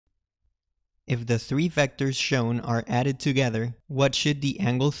If the three vectors shown are added together, what should the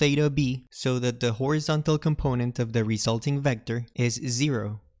angle theta be so that the horizontal component of the resulting vector is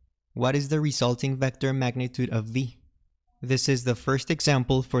 0? What is the resulting vector magnitude of v? This is the first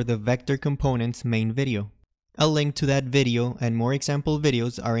example for the vector components main video. A link to that video and more example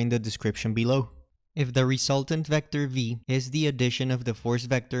videos are in the description below. If the resultant vector v is the addition of the force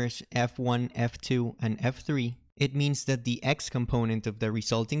vectors f1, f2, and f3, it means that the x component of the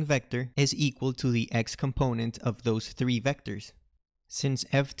resulting vector is equal to the x component of those three vectors. Since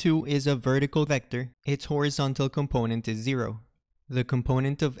f2 is a vertical vector, its horizontal component is 0. The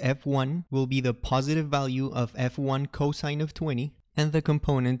component of f1 will be the positive value of f1 cosine of 20, and the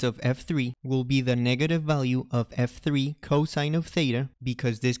component of f3 will be the negative value of f3 cosine of theta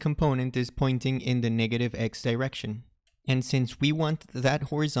because this component is pointing in the negative x direction. And since we want that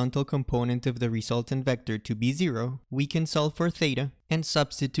horizontal component of the resultant vector to be 0, we can solve for theta and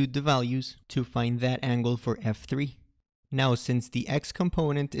substitute the values to find that angle for f3. Now, since the x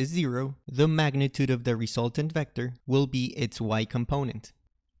component is 0, the magnitude of the resultant vector will be its y component.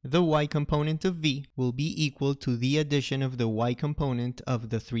 The y component of v will be equal to the addition of the y component of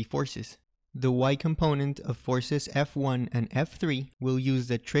the three forces. The y component of forces f1 and f3 will use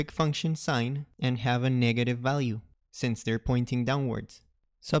the trig function sign and have a negative value, since they're pointing downwards.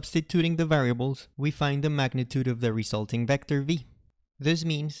 Substituting the variables, we find the magnitude of the resulting vector v. This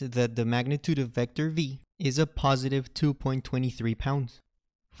means that the magnitude of vector v is a positive 2.23 pounds.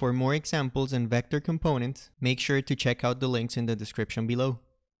 For more examples and vector components, make sure to check out the links in the description below.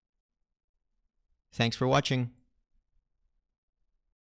 Thanks for watching.